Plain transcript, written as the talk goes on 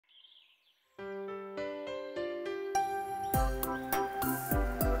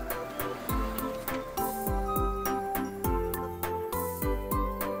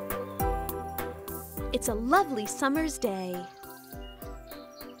It's a lovely summer's day.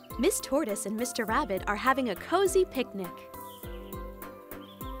 Miss Tortoise and Mr. Rabbit are having a cozy picnic.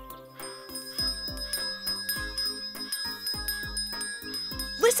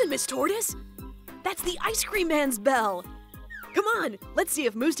 Listen, Miss Tortoise! That's the ice cream man's bell! Come on, let's see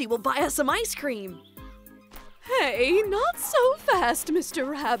if Musti will buy us some ice cream. Hey, not so fast, Mr.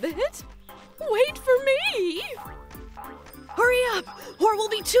 Rabbit. Wait for me! Hurry up, or we'll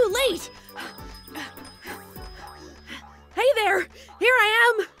be too late! Hey there, here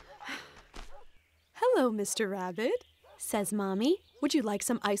I am! Hello, Mr. Rabbit, says Mommy. Would you like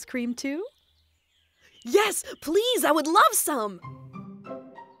some ice cream too? Yes, please, I would love some!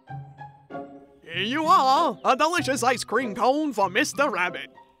 Here you are, a delicious ice cream cone for Mr. Rabbit.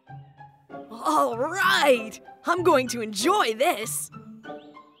 All right, I'm going to enjoy this.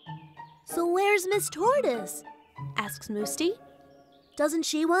 So where's Miss Tortoise? Asks Musti. Doesn't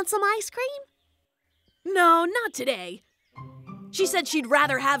she want some ice cream? No, not today. She said she'd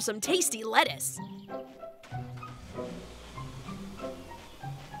rather have some tasty lettuce.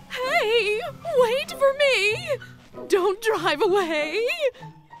 Hey, wait for me! Don't drive away!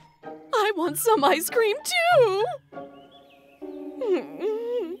 I want some ice cream too!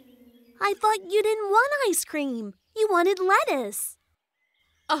 I thought you didn't want ice cream. You wanted lettuce.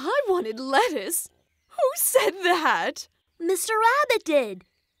 I wanted lettuce? Who said that? Mr. Rabbit did.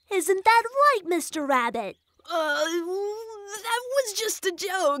 Isn't that right, Mr. Rabbit? That was just a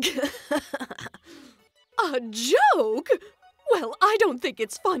joke. A joke? Well, I don't think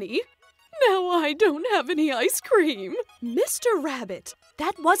it's funny. Now I don't have any ice cream. Mr. Rabbit,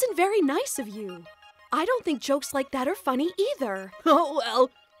 that wasn't very nice of you. I don't think jokes like that are funny either. Oh, well,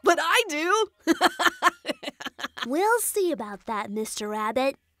 but I do. We'll see about that, Mr.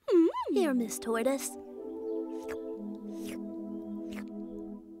 Rabbit. Here, Miss Tortoise.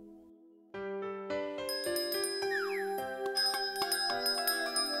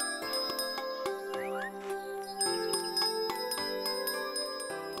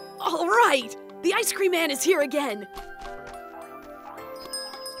 All right, the ice cream man is here again.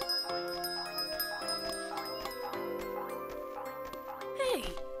 Hey,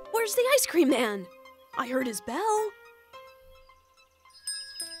 where's the ice cream man? I heard his bell.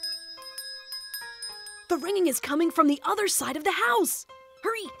 The ringing is coming from the other side of the house.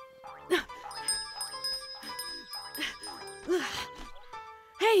 Hurry.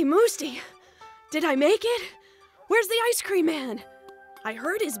 Hey, Musti, did I make it? Where's the ice cream man? I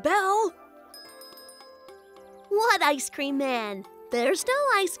heard his bell. What ice cream man? There's no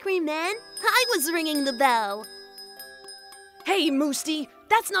ice cream man. I was ringing the bell. Hey, Musti,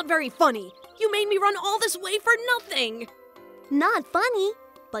 that's not very funny. You made me run all this way for nothing. Not funny,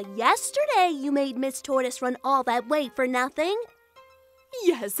 but yesterday you made Miss Tortoise run all that way for nothing.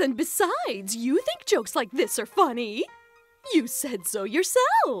 Yes, and besides, you think jokes like this are funny. You said so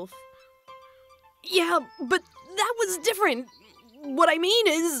yourself. Yeah, but that was different. What I mean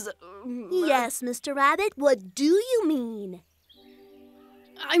is... Yes, Mr. Rabbit, what do you mean?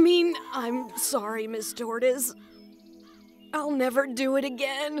 I mean, I'm sorry, Miss Tortoise. I'll never do it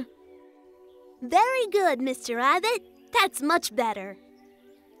again. Very good, Mr. Rabbit. That's much better.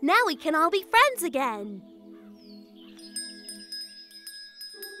 Now we can all be friends again.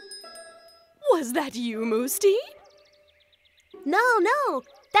 Was that you, Musti? No,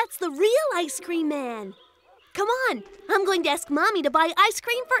 that's the real ice cream man. Come on, I'm going to ask Mommy to buy ice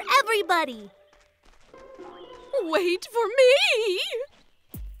cream for everybody. Wait for me!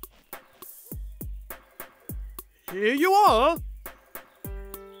 Here you are.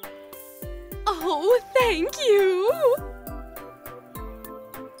 Oh, thank you!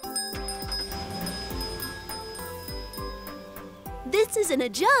 This isn't a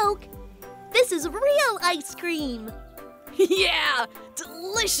joke. This is real ice cream. Yeah,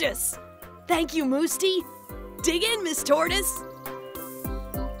 delicious. Thank you, Musti. Dig in, Miss Tortoise.